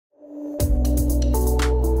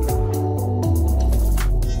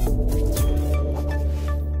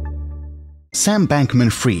Sam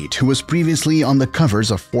Bankman-Fried, who was previously on the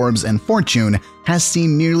covers of Forbes and Fortune, has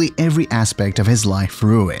seen nearly every aspect of his life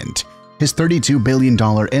ruined. His $32 billion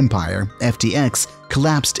empire, FTX,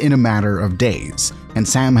 collapsed in a matter of days, and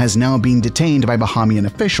Sam has now been detained by Bahamian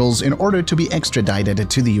officials in order to be extradited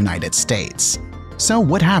to the United States. So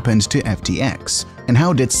what happened to FTX? And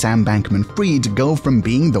how did Sam Bankman-Fried go from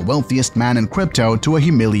being the wealthiest man in crypto to a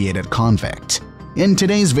humiliated convict? In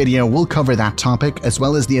today's video, we'll cover that topic as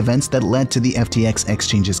well as the events that led to the FTX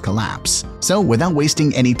exchange's collapse. So without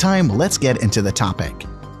wasting any time, let's get into the topic.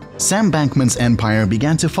 Sam Bankman's empire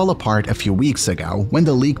began to fall apart a few weeks ago when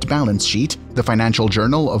the leaked balance sheet, the financial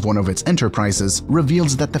journal of one of its enterprises,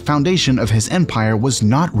 reveals that the foundation of his empire was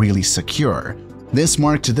not really secure. This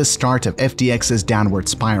marked the start of FTX's downward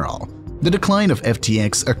spiral. The decline of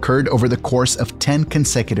FTX occurred over the course of 10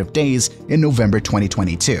 consecutive days in November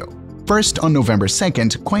 2022. First, on November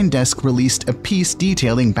 2nd, CoinDesk released a piece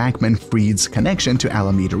detailing Bankman-Fried's connection to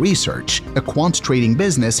Alameda Research, a quant trading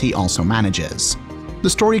business he also manages. The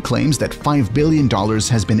story claims that $5 billion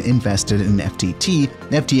has been invested in FTT,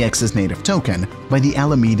 FTX's native token, by the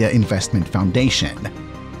Alameda Investment Foundation.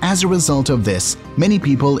 As a result of this, many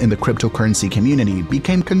people in the cryptocurrency community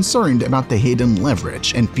became concerned about the hidden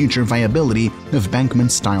leverage and future viability of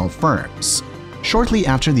Bankman-style firms. Shortly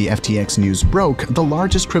after the FTX news broke, the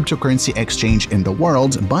largest cryptocurrency exchange in the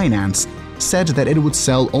world, Binance, said that it would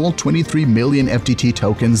sell all 23 million FTT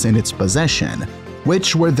tokens in its possession,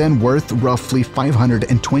 which were then worth roughly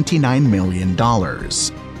 $529 million.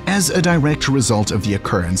 As a direct result of the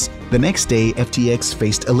occurrence, the next day FTX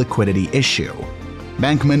faced a liquidity issue.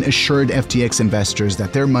 Bankman assured FTX investors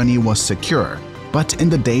that their money was secure, but in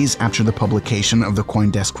the days after the publication of the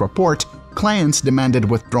CoinDesk report, clients demanded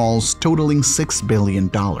withdrawals totaling $6 billion.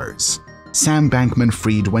 Sam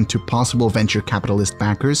Bankman-Fried went to possible venture capitalist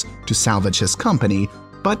backers to salvage his company,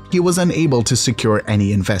 but he was unable to secure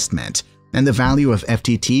any investment, and the value of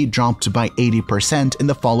FTT dropped by 80% in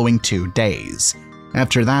the following 2 days.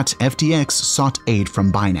 After that, FTX sought aid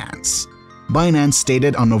from Binance. Binance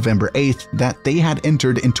stated on November 8th that they had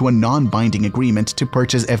entered into a non-binding agreement to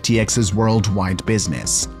purchase FTX's worldwide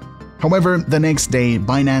business. However, the next day,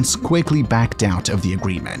 Binance quickly backed out of the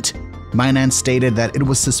agreement. Binance stated that it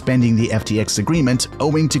was suspending the FTX agreement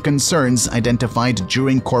owing to concerns identified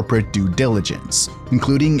during corporate due diligence,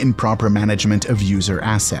 including improper management of user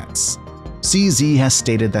assets. CZ has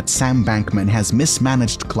stated that Sam Bankman has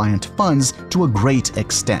mismanaged client funds to a great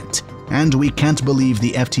extent, and we can't believe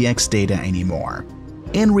the FTX data anymore.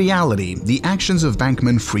 In reality, the actions of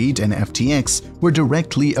Bankman-Fried and FTX were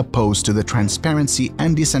directly opposed to the transparency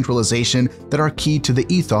and decentralization that are key to the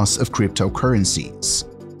ethos of cryptocurrencies.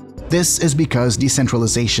 This is because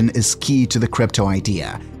decentralization is key to the crypto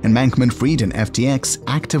idea, and Bankman-Fried and FTX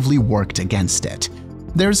actively worked against it.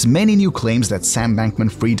 There's many new claims that Sam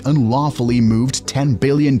Bankman-Fried unlawfully moved $10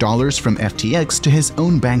 billion from FTX to his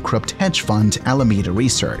own bankrupt hedge fund, Alameda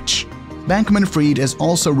Research. Bankman-Fried is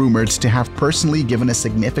also rumored to have personally given a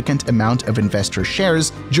significant amount of investor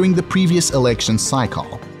shares during the previous election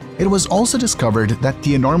cycle. It was also discovered that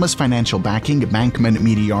the enormous financial backing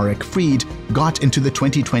Bankman-Fried got into the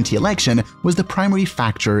 2020 election was the primary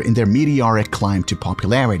factor in their meteoric climb to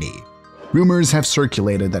popularity. Rumors have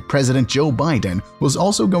circulated that President Joe Biden was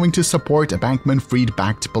also going to support a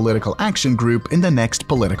Bankman-Fried-backed political action group in the next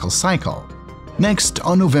political cycle. Next,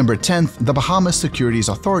 on November 10th, the Bahamas Securities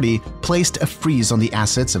Authority placed a freeze on the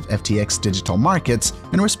assets of FTX Digital Markets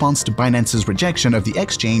in response to Binance's rejection of the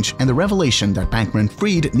exchange and the revelation that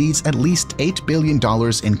Bankman-Fried needs at least $8 billion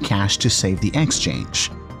in cash to save the exchange.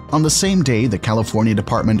 On the same day, the California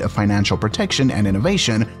Department of Financial Protection and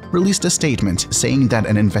Innovation released a statement saying that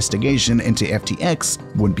an investigation into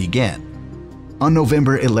FTX would begin. On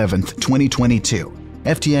November 11, 2022,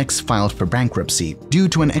 FTX filed for bankruptcy due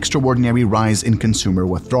to an extraordinary rise in consumer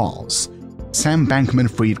withdrawals. Sam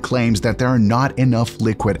Bankman-Fried claims that there are not enough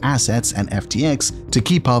liquid assets at FTX to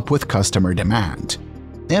keep up with customer demand.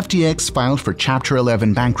 FTX filed for Chapter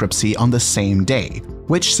 11 bankruptcy on the same day,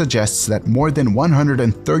 which suggests that more than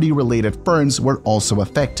 130 related firms were also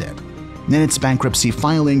affected. In its bankruptcy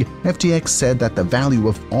filing, FTX said that the value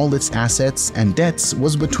of all its assets and debts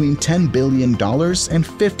was between $10 billion and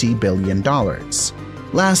 $50 billion.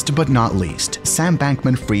 Last but not least, Sam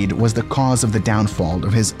Bankman-Fried was the cause of the downfall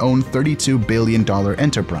of his own $32 billion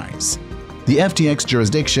enterprise. The FTX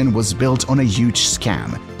jurisdiction was built on a huge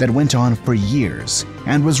scam that went on for years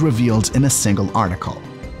and was revealed in a single article.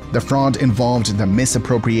 The fraud involved the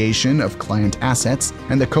misappropriation of client assets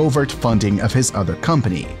and the covert funding of his other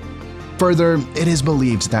company. Further, it is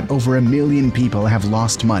believed that over 1 million people have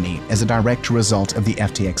lost money as a direct result of the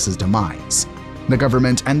FTX's demise. The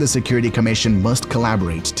government and the Security Commission must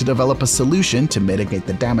collaborate to develop a solution to mitigate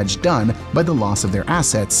the damage done by the loss of their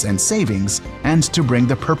assets and savings and to bring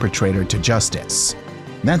the perpetrator to justice.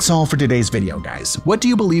 That's all for today's video, guys. What do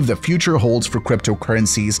you believe the future holds for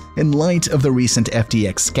cryptocurrencies in light of the recent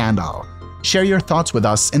FTX scandal? Share your thoughts with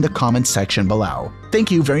us in the comments section below.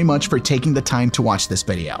 Thank you very much for taking the time to watch this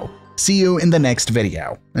video. See you in the next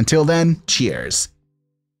video. Until then, cheers!